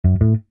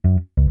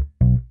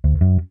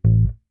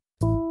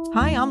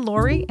Hi, I'm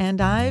Lori,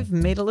 and I've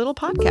made a little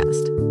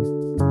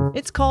podcast.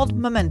 It's called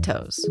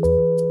Mementos.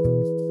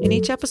 In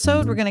each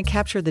episode, we're going to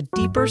capture the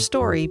deeper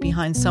story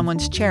behind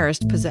someone's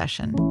cherished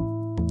possession.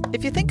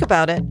 If you think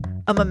about it,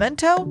 a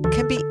memento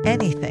can be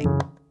anything.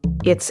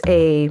 It's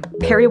a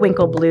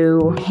periwinkle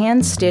blue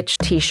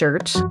hand-stitched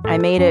t-shirt. I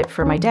made it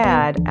for my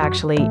dad,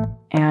 actually,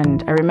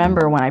 and I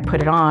remember when I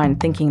put it on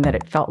thinking that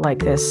it felt like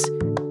this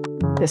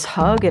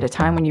hug at a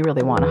time when you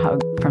really want a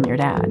hug from your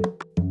dad.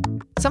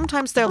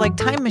 Sometimes they're like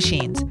time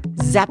machines,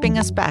 zapping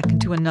us back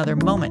into another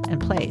moment and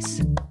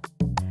place.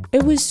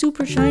 It was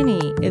super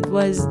shiny. It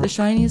was the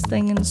shiniest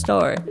thing in the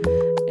store.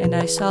 And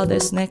I saw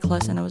this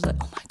necklace and I was like,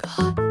 oh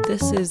my God,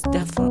 this is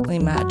definitely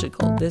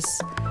magical. This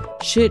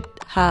should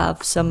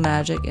have some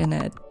magic in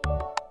it.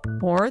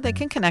 Or they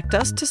can connect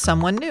us to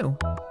someone new.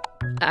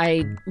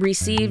 I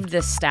received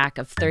this stack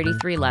of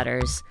 33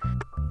 letters.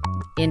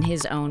 In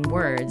his own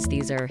words,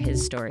 these are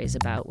his stories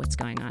about what's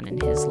going on in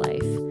his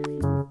life.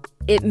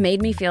 It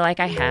made me feel like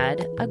I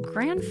had a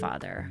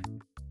grandfather.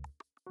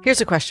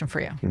 Here's a question for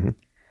you. Mm-hmm.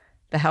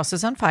 The house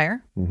is on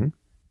fire. Mm-hmm.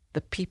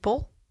 The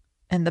people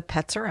and the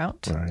pets are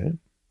out. Right.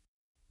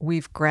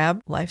 We've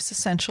grabbed life's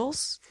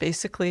essentials,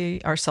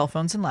 basically our cell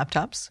phones and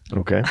laptops.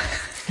 Okay.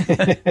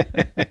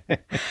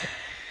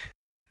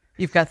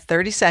 You've got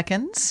 30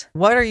 seconds.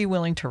 What are you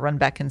willing to run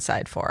back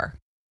inside for?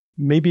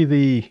 Maybe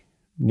the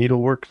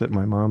needlework that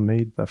my mom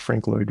made, the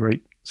Frank Lloyd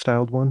Wright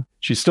styled one.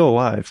 She's still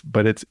alive,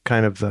 but it's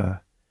kind of the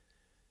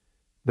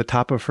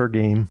top of her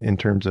game in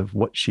terms of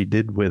what she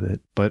did with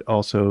it, but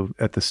also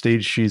at the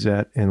stage she's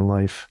at in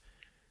life,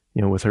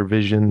 you know, with her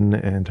vision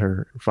and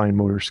her fine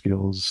motor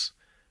skills,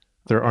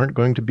 there aren't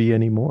going to be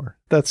any more.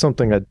 That's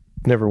something I'd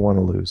never want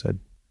to lose. I'd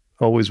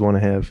always want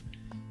to have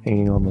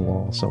hanging on the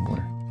wall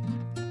somewhere.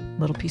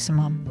 Little piece of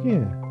mom.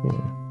 Yeah.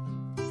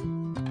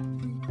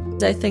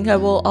 I think I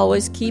will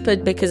always keep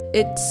it because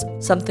it's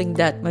something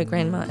that my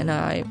grandma and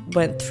I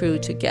went through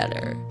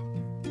together.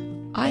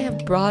 I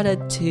have brought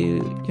it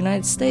to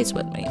United States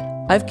with me.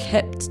 I've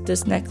kept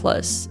this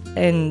necklace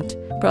and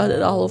brought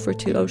it all over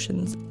to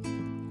Oceans.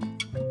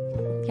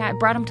 Yeah, I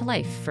brought him to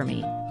life for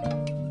me.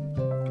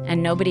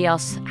 And nobody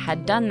else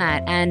had done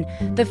that. And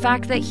the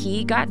fact that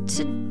he got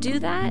to do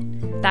that,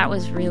 that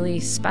was really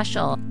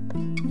special.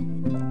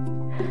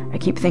 I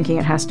keep thinking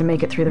it has to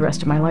make it through the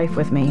rest of my life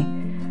with me.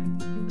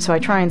 So I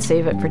try and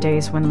save it for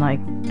days when, like,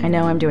 I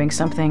know I'm doing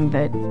something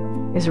that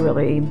is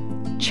really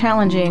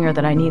challenging or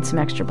that I need some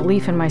extra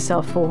belief in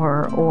myself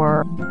for,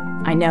 or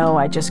I know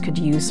I just could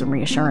use some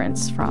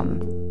reassurance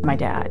from my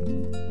dad.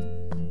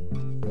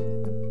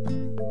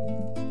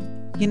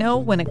 You know,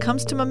 when it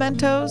comes to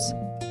mementos,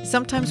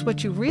 sometimes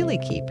what you really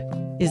keep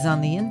is on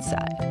the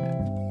inside.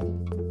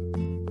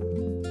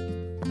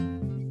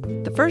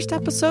 The first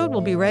episode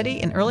will be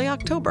ready in early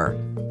October.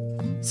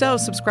 So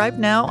subscribe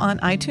now on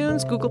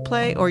iTunes, Google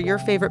Play, or your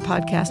favorite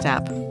podcast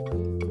app.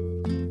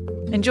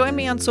 And join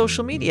me on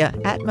social media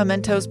at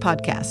Mementos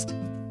Podcast.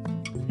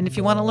 And if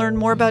you want to learn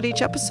more about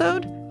each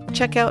episode,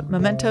 check out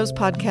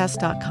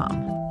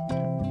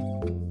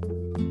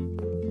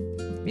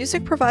mementospodcast.com.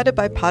 Music provided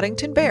by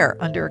Poddington Bear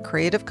under a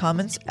Creative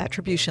Commons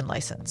Attribution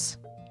License.